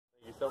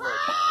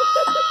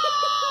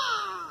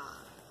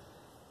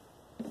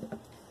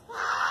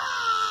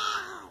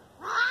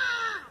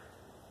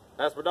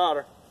for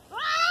daughter.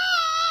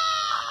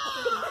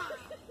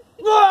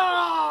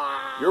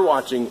 You're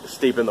watching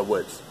Steep in the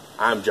Woods.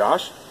 I'm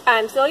Josh.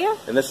 I'm Celia.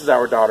 And this is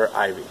our daughter,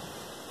 Ivy.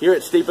 Here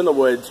at Steep in the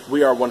Woods,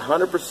 we are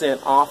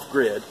 100%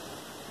 off-grid.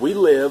 We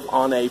live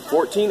on a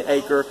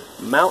 14-acre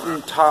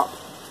mountaintop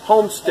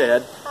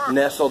homestead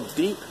nestled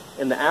deep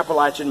in the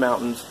Appalachian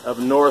Mountains of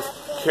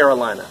North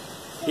Carolina.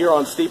 Here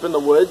on Steep in the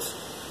Woods,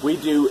 we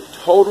do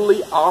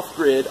totally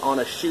off-grid on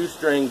a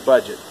shoestring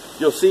budget.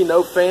 You'll see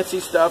no fancy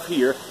stuff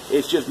here.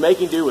 It's just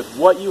making do with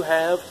what you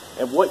have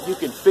and what you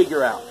can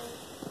figure out.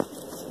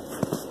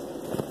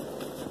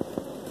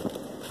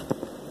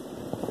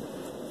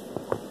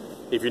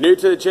 If you're new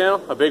to the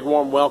channel, a big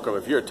warm welcome.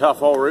 If you're a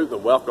tough old root,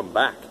 then welcome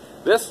back.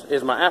 This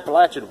is my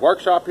Appalachian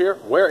workshop here,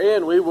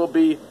 wherein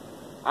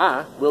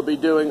I will be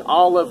doing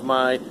all of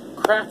my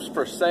crafts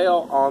for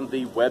sale on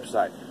the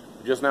website.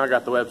 Just now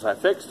got the website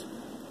fixed.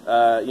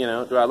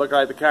 Do I look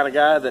like the kind of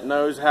guy that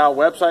knows how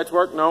websites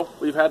work? No,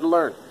 we've had to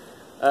learn.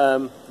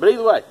 But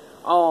either way,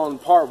 on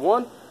part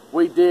one,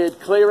 we did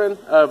clearing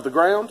of the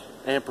ground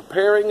and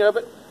preparing of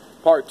it.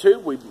 Part two,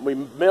 we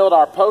milled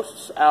our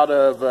posts out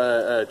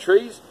of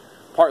trees.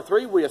 Part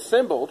three, we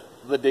assembled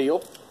the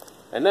deal.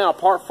 And now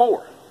part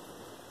four,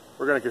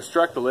 we're going to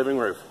construct the living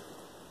roof.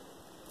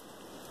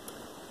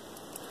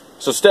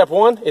 So step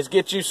one is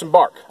get you some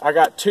bark. I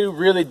got two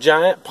really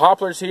giant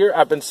poplars here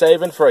I've been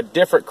saving for a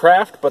different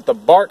craft, but the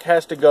bark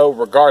has to go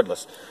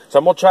regardless. So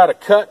I'm going to try to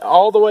cut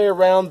all the way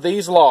around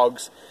these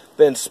logs,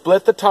 then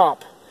split the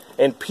top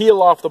and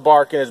peel off the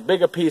bark in as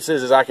big a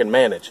pieces as I can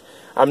manage.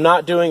 I'm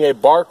not doing a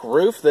bark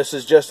roof. This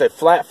is just a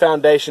flat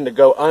foundation to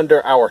go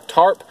under our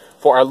tarp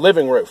for our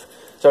living roof.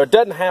 So it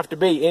doesn't have to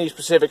be any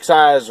specific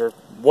size or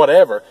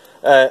whatever.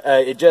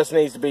 It just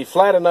needs to be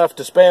flat enough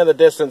to span the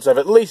distance of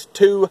at least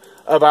two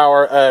of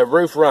our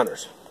roof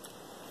runners.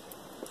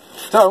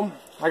 So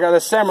I got a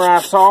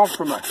samurai saw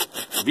from a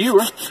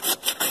viewer.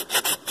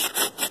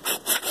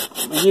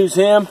 Use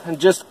him and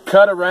just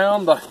cut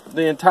around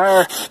the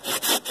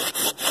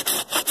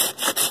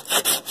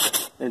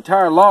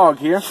entire log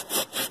here.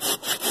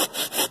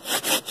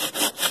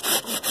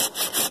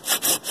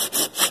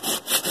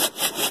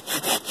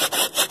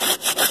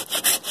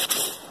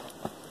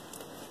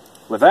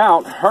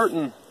 Without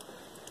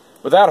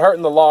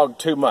hurting the log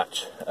too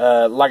much.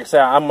 Like I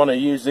said, I'm going to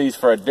use these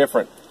for a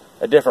different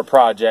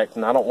project,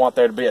 and I don't want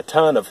there to be a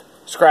ton of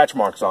scratch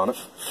marks on it.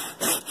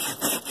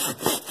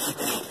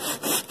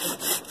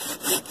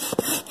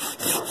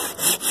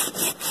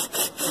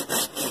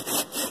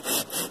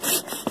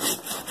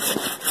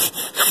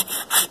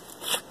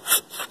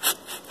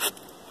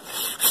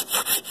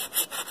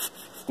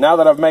 Now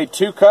that I've made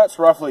two cuts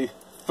roughly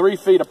 3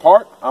 feet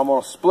apart, I'm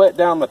going to split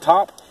down the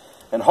top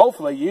and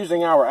hopefully,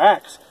 using our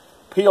axe,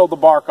 peel the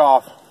bark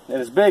off in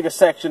as big a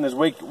section as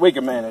we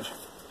can manage.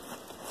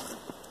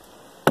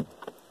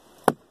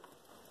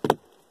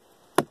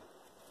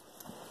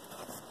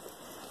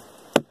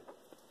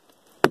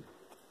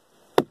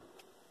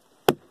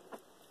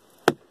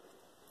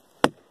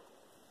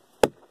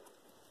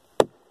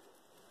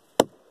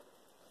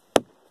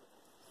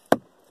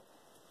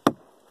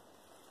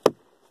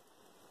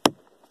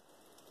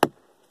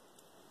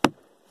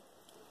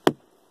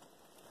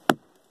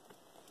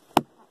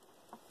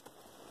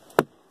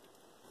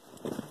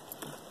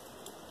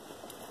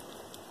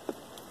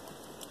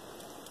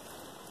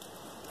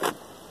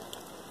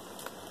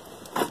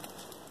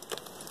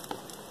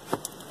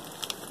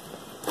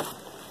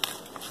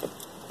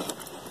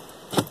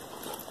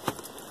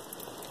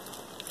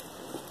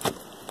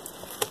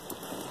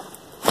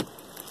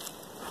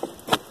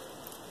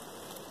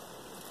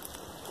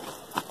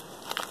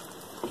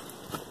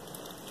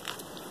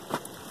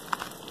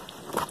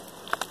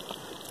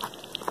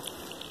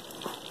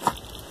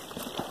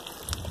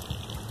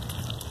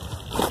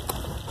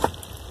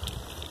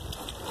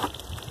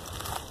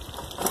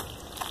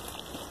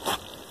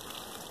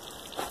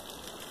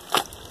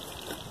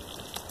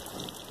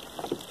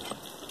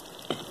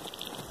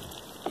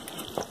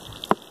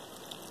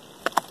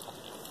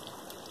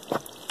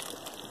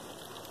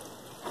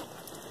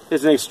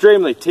 It's an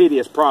extremely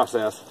tedious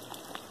process.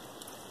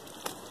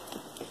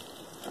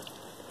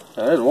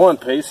 Now, there's one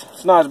piece.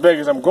 It's not as big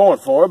as I'm going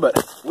for, but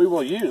we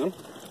will use them.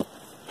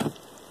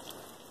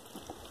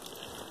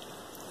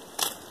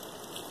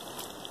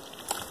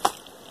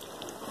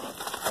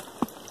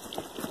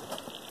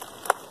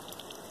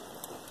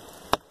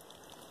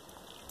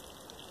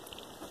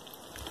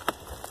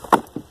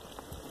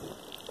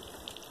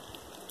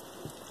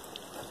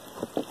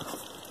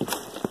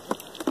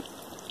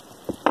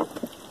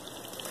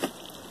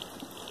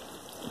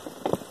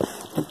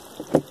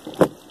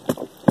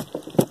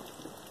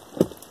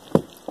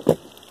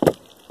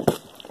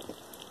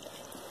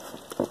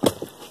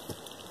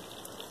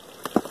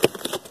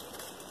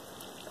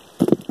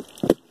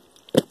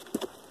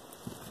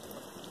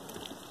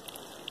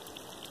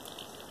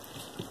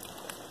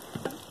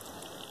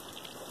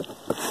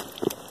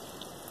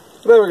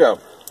 There we go.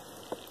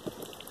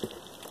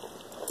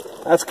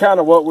 That's kind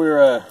of what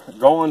we're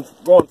going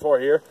for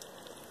here.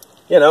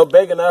 You know,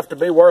 big enough to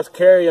be worth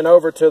carrying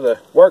over to the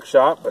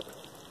workshop, but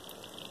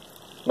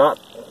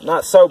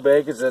Not so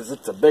big as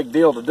it's a big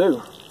deal to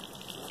do.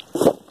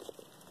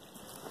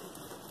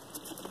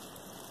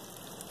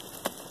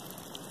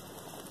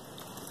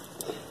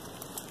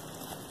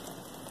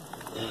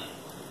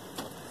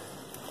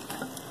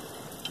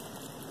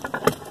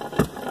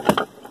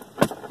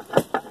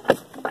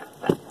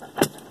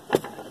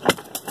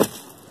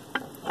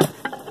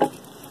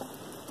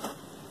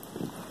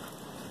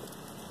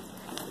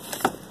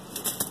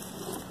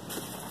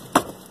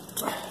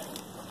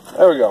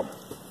 There we go.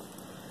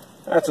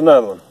 That's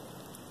another one.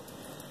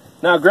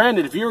 Now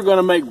granted, if you were going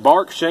to make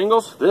bark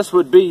shingles, this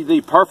would be the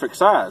perfect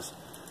size.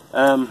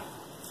 As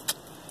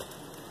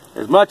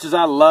much as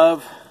I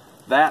love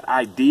that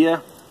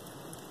idea,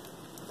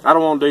 I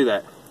don't want to do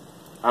that.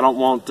 I don't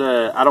want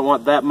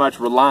that much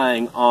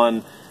relying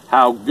on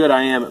how good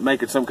I am at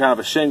making some kind of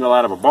a shingle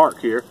out of a bark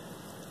here.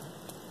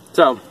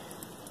 So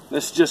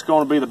this is just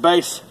going to be the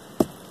base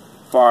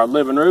for our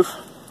living roof.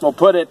 We'll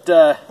put it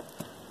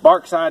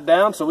bark side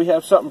down so we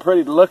have something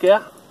pretty to look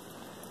at,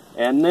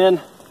 and then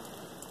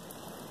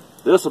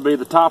this will be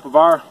the top of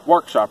our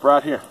workshop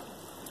right here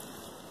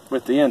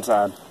with the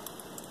inside.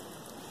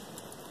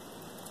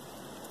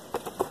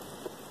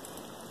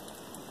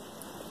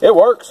 It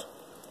works.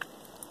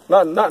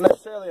 Not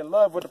necessarily in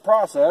love with the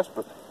process,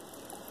 but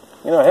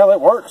you know, hell, it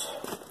works.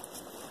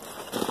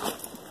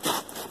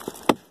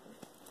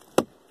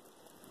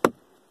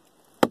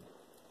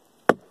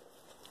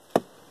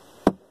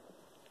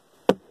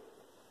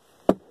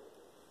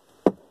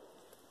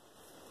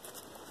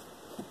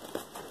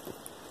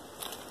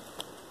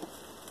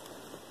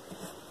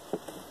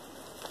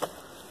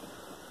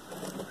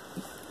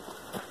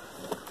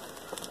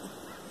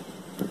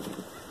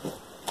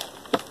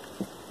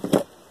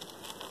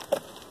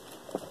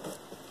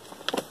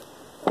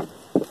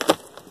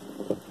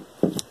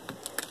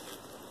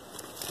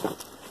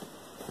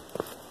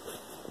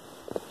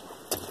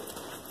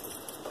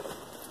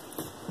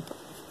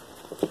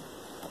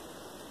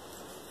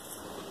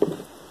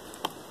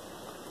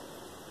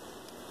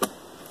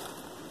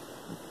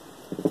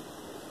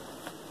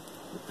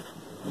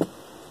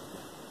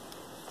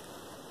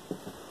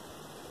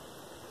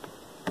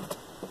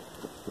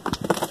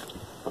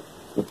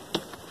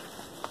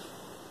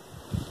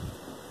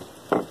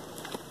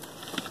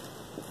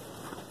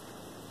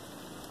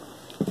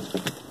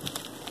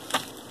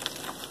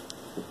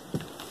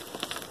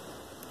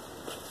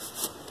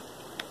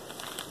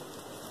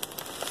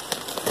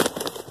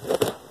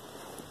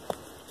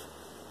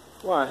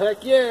 Why,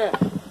 heck yeah.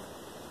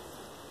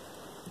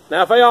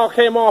 Now if they all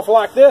came off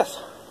like this,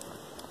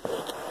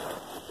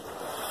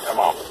 come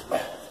on.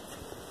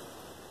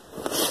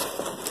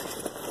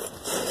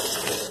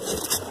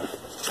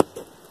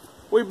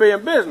 We'd be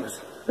in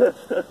business.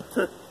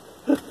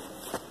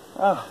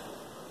 Oh.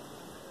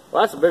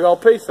 Well, that's a big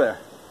old piece there.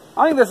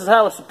 I think this is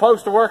how it's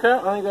supposed to work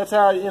out. I think that's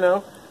how, you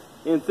know,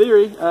 in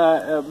theory,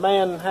 a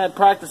man had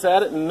practice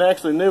at it and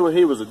actually knew what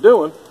he was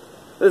doing.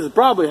 This is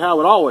probably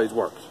how it always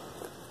works.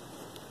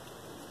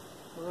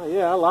 Oh,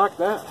 yeah, I like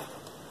that.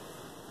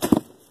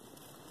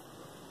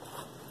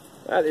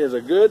 That is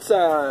a good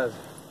size.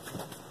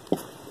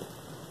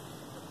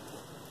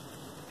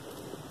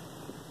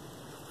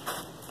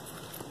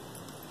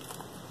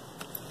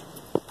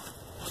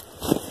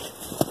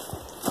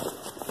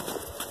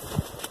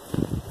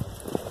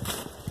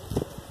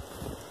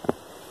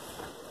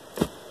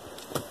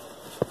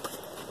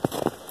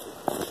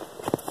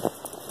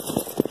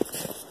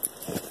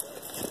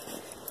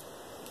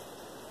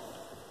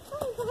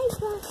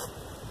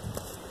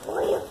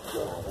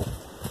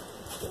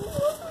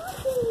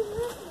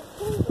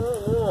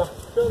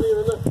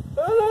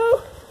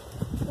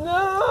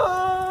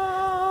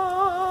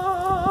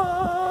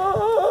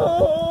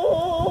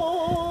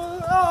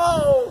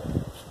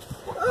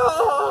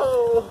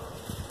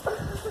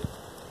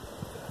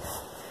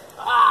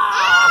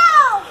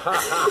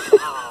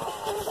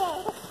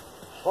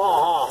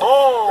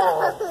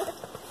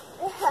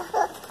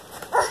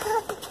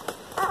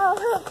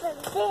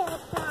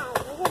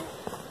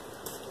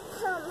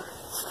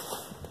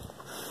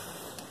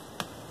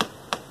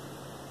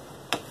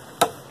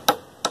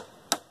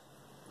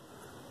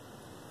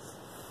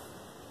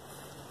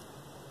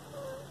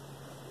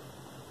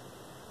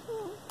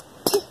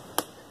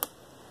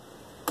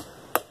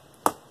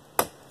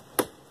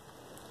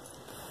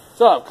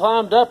 So I've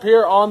climbed up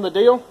here on the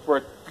deal.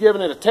 We're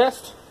giving it a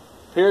test.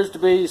 Appears to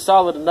be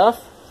solid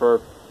enough for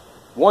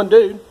one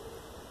dude.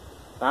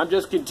 I'm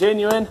just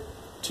continuing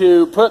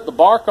to put the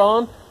bark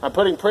on. I'm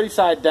putting pretty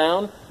side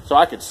down so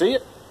I could see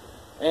it.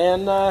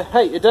 And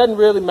hey, it doesn't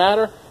really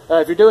matter.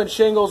 If you're doing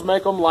shingles,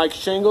 make them like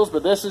shingles,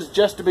 but this is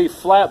just to be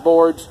flat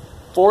boards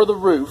for the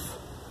roof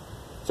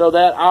so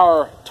that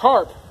our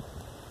tarp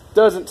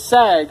doesn't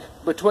sag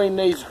between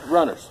these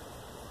runners.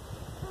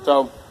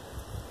 So,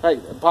 hey,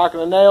 a pocket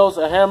of nails,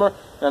 a hammer,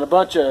 and a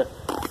bunch of,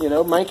 you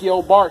know, manky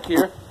old bark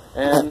here,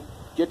 and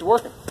get to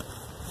working.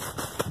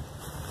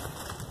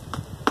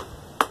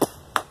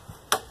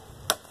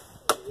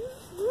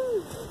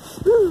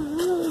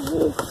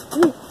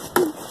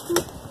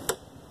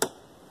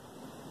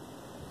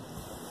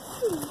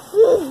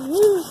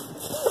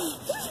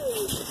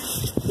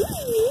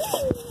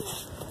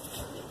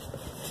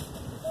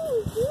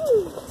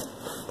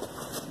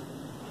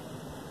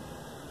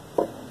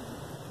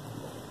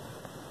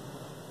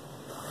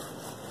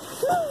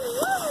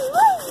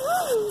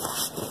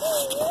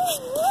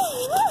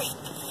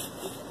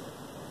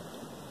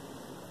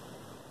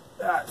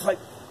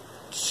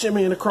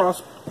 shimmying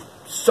across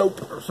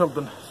soap or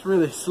something. It's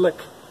really slick.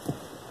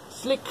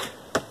 Slick.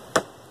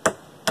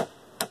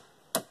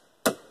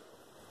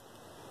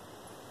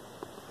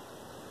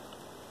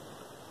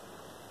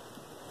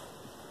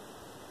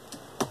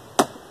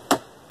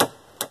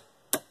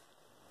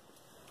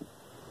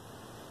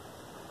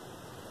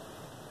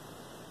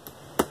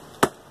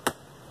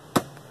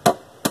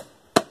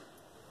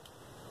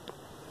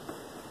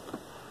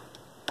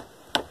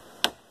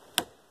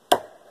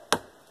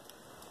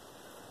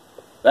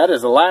 That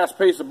is the last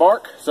piece of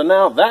bark. So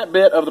now that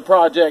bit of the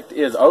project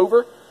is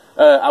over.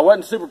 I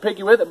wasn't super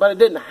picky with it, but it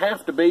didn't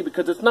have to be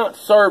because it's not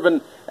serving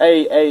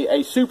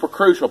a super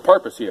crucial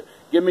purpose here.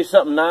 Give me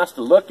something nice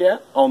to look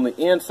at on the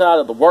inside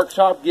of the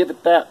workshop. Give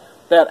it that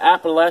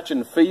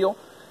Appalachian feel.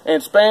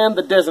 And span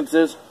the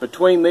distances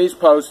between these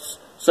posts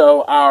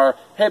so our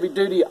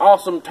heavy-duty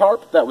awesome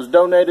tarp that was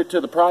donated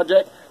to the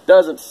project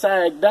doesn't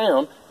sag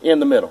down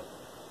in the middle.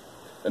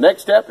 The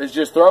next step is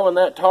just throwing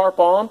that tarp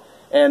on.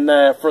 And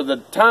for the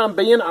time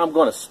being, I'm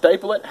going to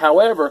staple it.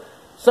 However,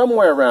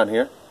 somewhere around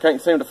here,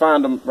 can't seem to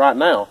find them right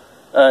now,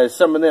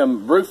 some of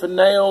them roofing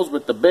nails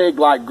with the big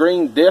like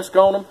green disc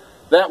on them.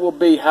 That will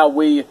be how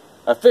we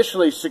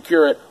officially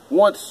secure it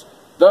once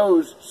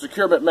those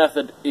securement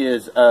method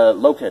is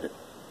located.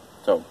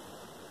 So,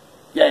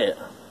 yeah.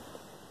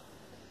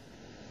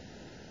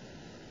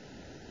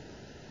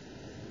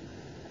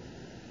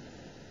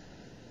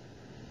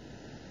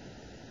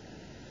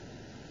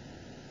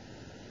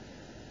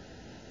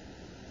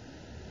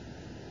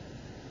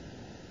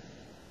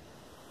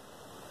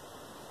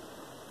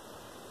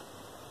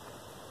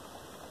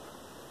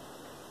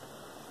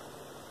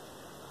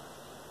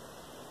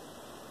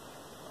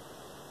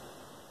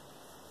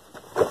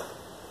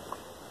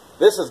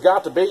 This has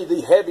got to be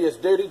the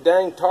heaviest duty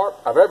dang tarp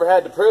I've ever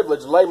had the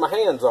privilege to lay my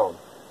hands on.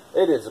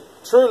 It is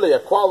truly a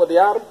quality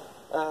item.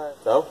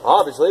 So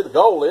obviously the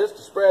goal is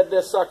to spread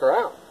this sucker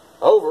out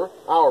over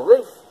our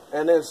roof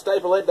and then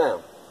staple it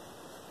down.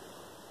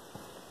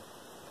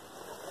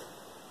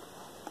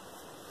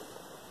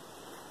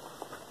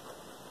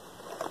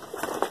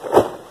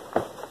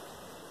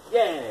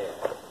 Yeah,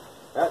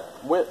 that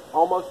went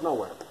almost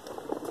nowhere.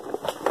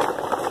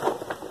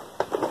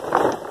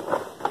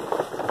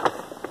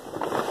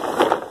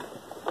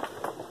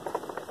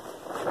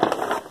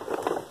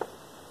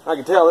 I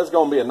can tell it's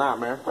going to be a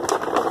nightmare.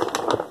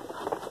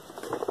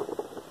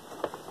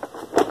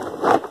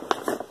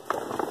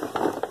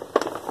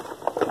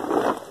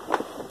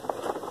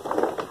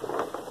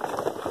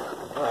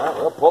 Alright,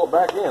 we'll pull it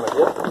back in, I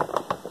guess.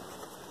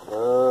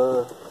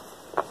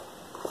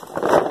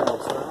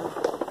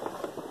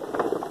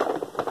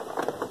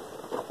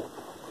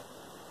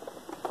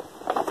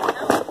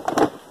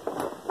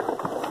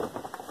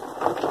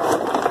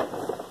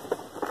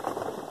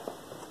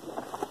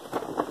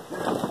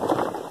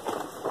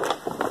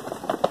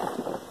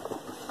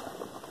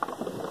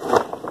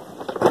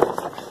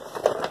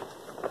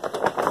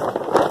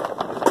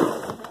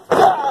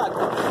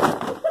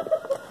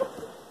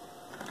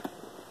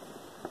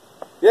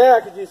 Yeah,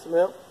 I could use some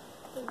help.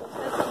 A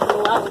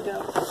while ago.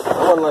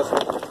 I wasn't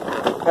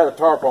listening. Had a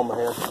tarp on my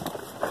head.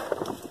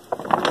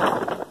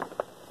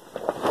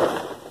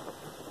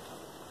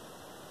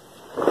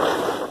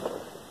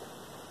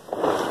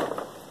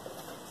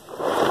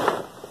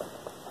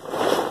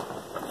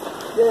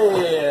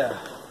 Yeah.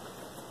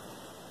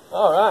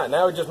 All right,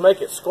 now we just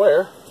make it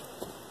square,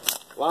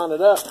 line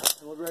it up,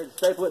 and we're ready to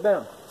staple it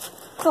down.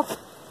 Cool.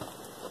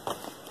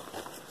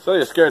 So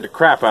you scared the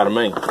crap out of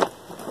me.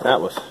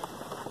 That was...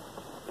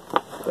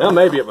 Well,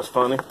 maybe it was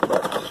funny,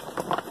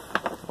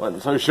 but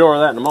wasn't so sure of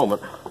that in a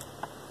moment.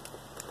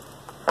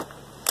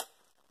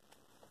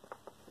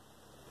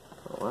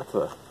 Oh, that's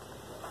a...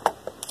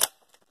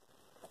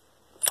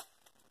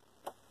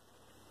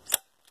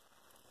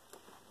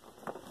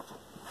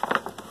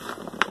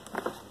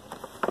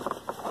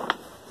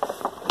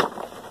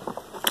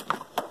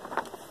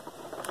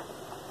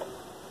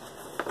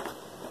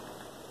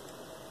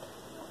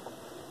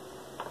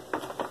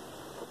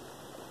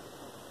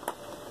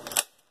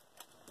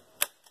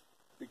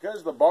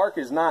 Because the bark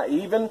is not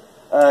even,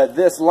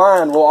 this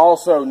line will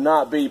also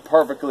not be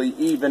perfectly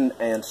even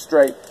and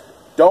straight.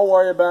 Don't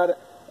worry about it.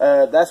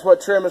 That's what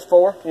trim is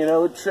for. You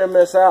know, trim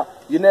this out.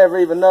 You never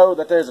even know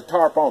that there's a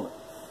tarp on it.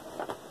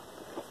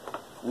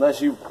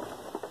 Unless you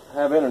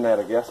have internet,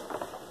 I guess.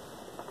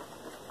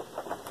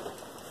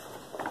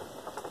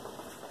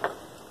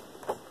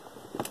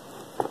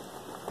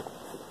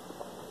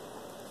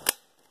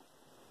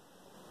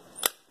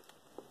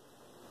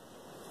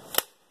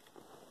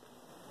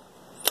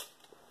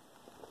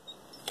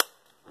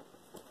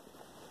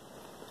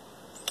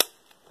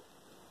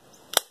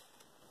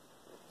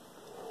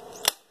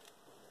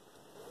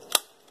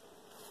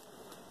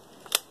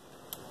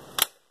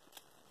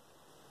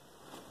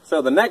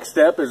 So the next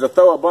step is to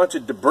throw a bunch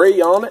of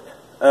debris on it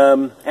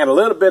and a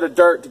little bit of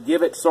dirt to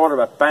give it sort of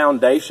a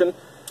foundation.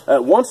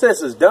 Once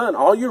this is done,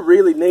 all you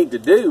really need to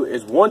do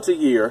is once a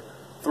year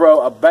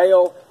throw a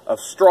bale of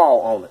straw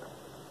on it.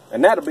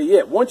 And that'll be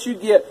it. Once you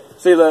get,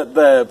 see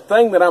the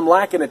thing that I'm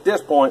lacking at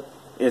this point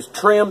is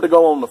trim to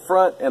go on the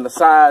front and the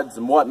sides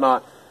and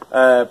whatnot.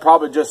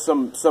 Probably just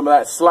some of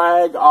that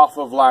slag off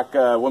of like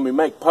when we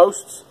make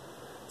posts.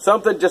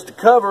 Something just to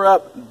cover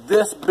up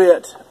this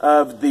bit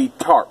of the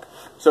tarp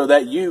so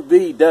that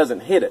UV doesn't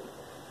hit it.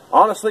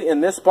 Honestly,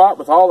 in this spot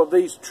with all of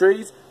these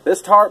trees,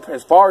 this tarp,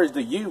 as far as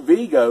the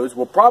UV goes,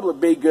 will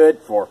probably be good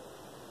for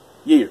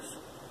years.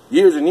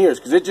 Years and years,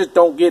 because it just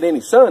don't get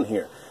any sun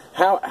here.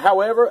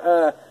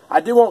 However, I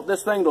do want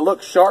this thing to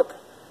look sharp,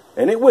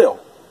 and it will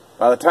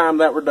by the time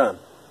that we're done.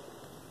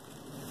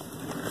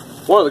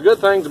 One of the good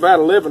things about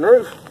a living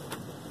roof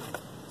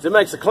is it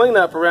makes the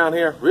cleanup around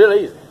here real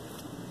easy.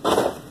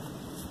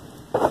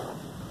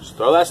 Just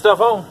throw that stuff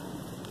on.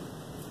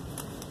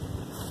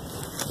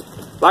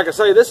 Like I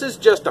say, this is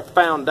just a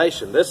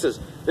foundation. This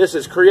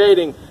is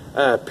creating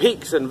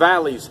peaks and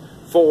valleys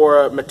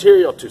for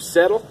material to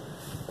settle.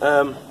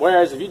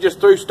 Whereas if you just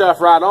threw stuff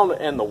right on it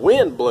and the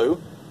wind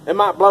blew, it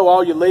might blow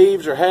all your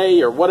leaves or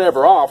hay or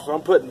whatever off. So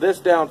I'm putting this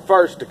down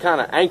first to kind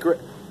of anchor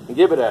it and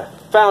give it a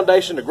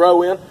foundation to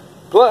grow in.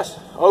 Plus,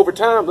 over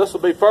time, this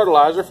will be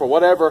fertilizer for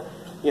whatever,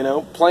 you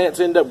know, plants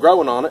end up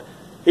growing on it.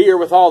 Here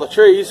with all the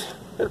trees,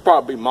 it'll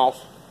probably be moss.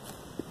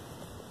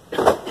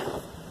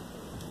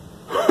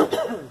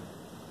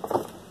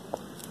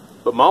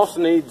 But moss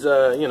needs,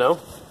 you know,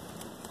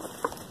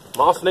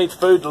 moss needs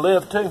food to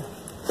live too.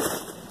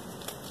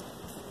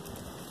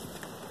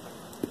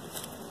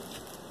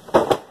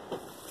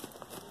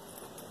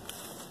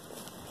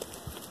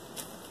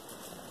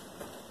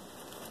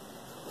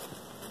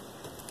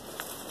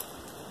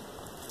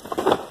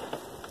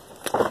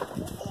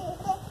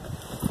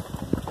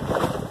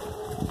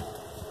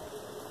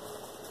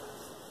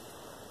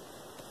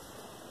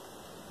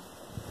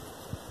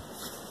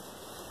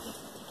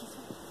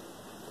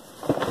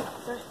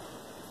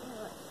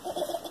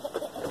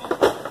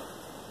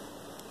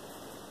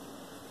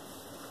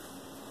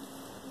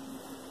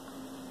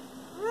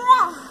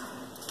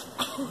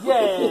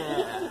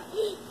 Yeah!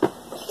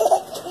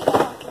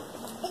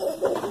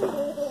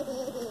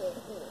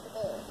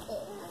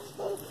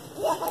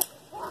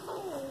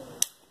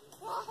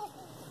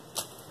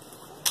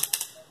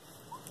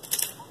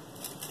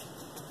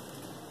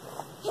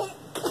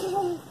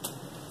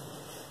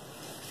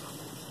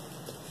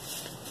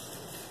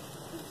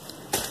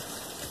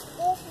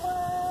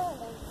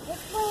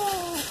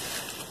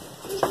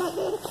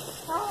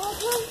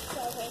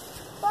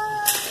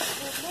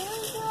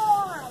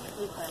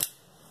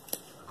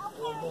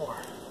 More.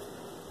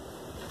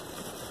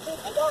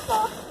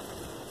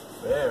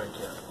 Very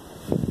careful.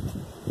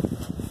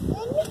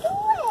 Let me do it.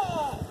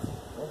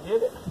 Don't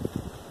get it.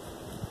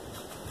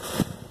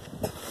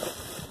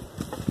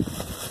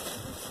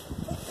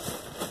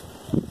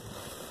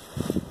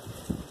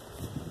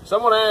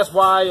 Someone asked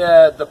why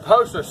the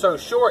posts are so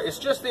short. It's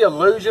just the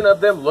illusion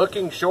of them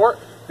looking short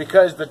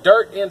because the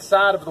dirt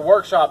inside of the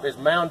workshop is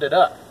mounded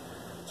up.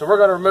 So we're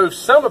going to remove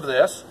some of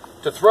this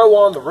to throw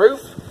on the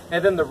roof,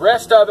 and then the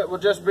rest of it will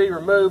just be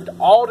removed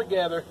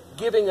altogether,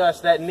 giving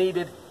us that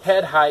needed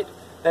head height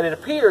that it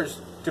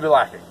appears to be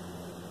lacking.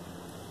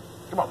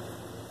 Come on.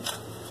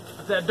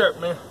 What's that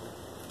dirt, man?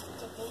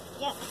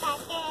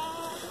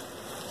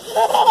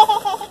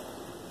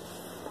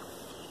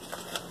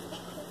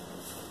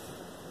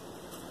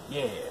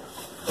 Yeah.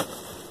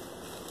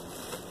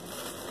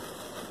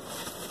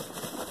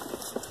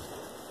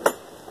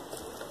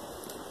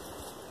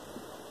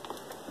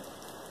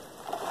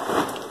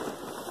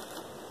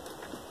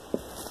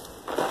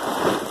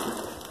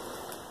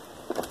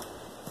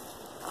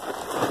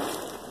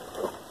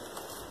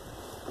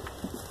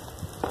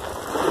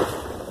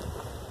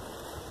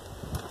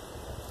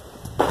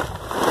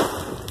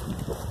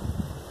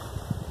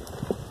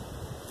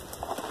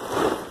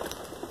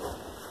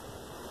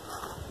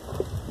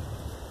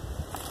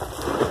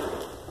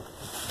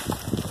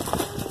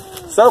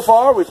 So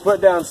far, we've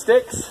put down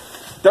sticks,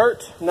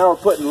 dirt, now we're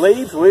putting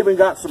leaves. We even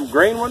got some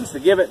green ones to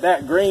give it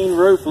that green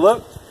roof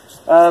look.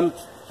 And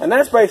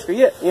that's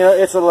basically it. You know,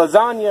 it's a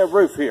lasagna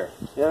roof here.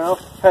 You know,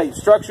 hey,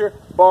 structure,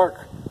 bark,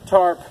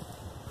 tarp,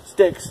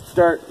 sticks,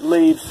 dirt,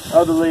 leaves,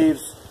 other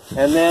leaves.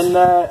 And then,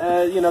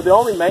 you know, the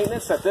only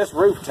maintenance that this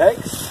roof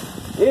takes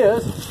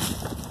is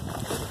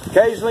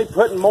occasionally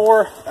putting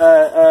more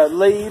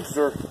leaves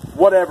or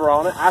whatever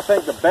on it. I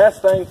think the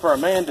best thing for a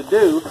man to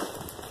do,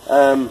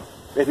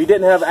 if he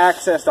didn't have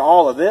access to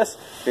all of this,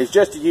 is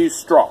just to use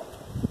straw.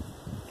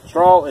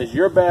 Straw is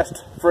your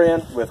best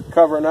friend with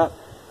covering up,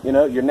 you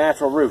know, your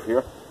natural roof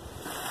here.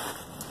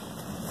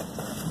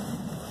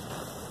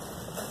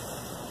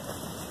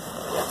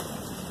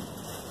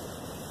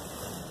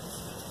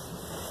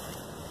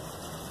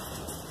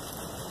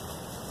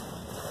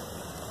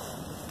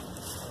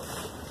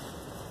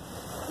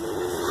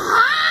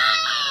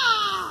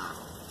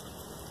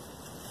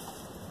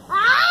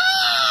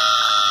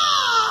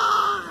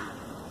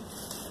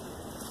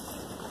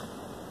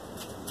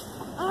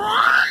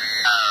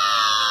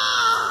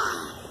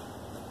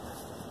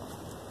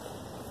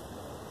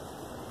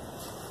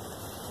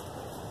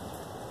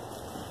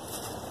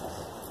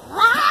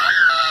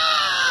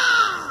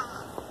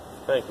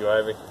 Thank you,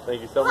 Ivy.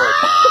 Thank you so much.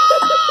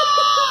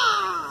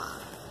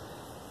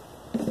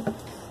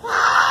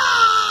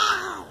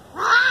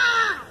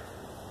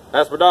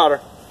 That's my daughter.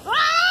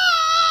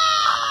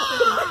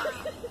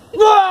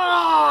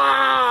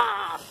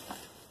 Ah!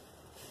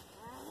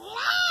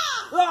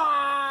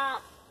 Ah!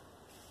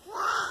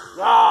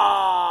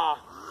 Ah!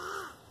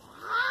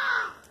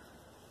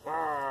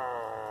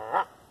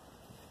 Ah!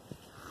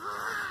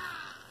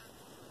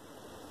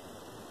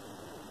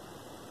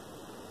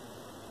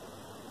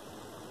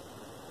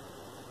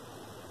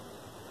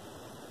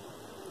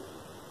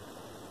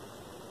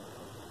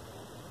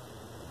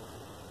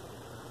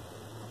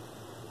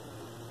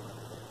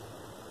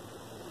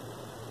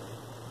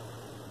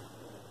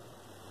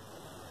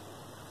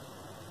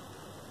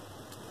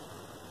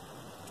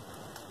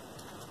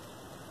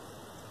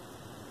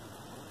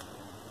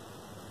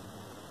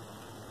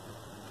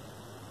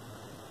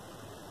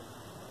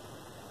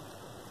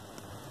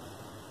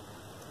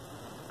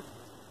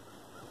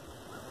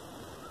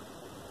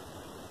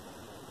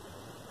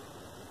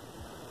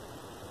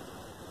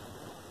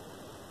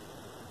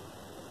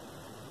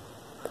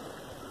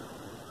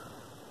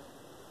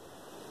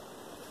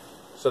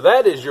 So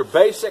that is your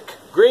basic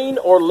green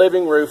or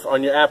living roof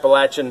on your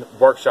Appalachian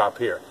workshop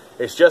here.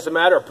 It's just a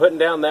matter of putting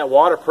down that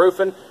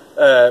waterproofing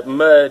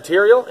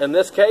material. In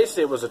this case,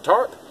 it was a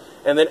tarp,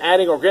 and then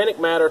adding organic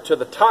matter to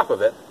the top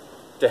of it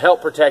to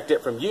help protect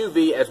it from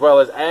UV, as well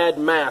as add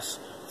mass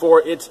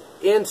for its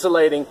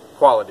insulating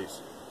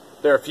qualities.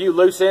 There are a few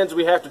loose ends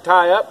we have to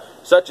tie up,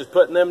 such as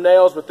putting them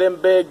nails with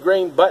them big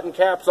green button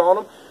caps on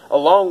them,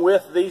 along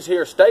with these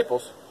here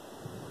staples.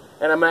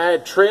 And I'm going to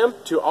add trim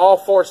to all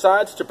four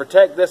sides to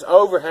protect this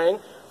overhang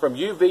from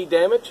UV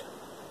damage,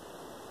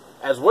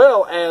 as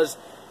well as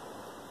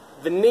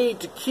the need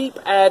to keep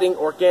adding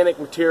organic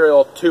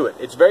material to it.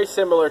 It's very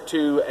similar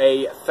to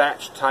a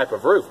thatch type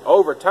of roof.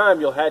 Over time,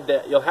 you'll have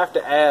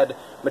to add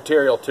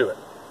material to it.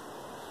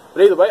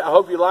 But either way, I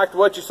hope you liked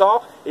what you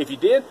saw. If you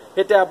did,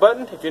 hit that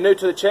button. If you're new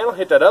to the channel,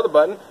 hit that other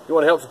button. If you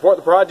want to help support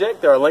the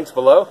project, there are links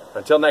below.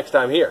 Until next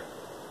time here,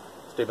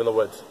 Steve in the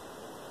Woods.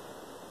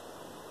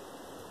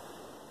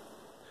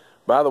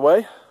 By the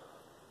way,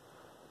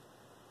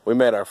 we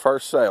made our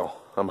first sale.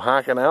 I'm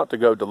hiking out to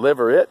go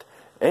deliver it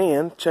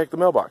and check the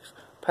mailbox.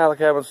 Pallet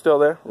cabin's still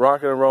there,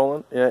 rocking and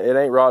rolling. It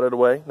ain't rotted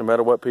away, no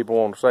matter what people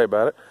want to say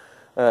about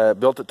it.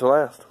 Built it to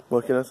last.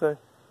 What can I say?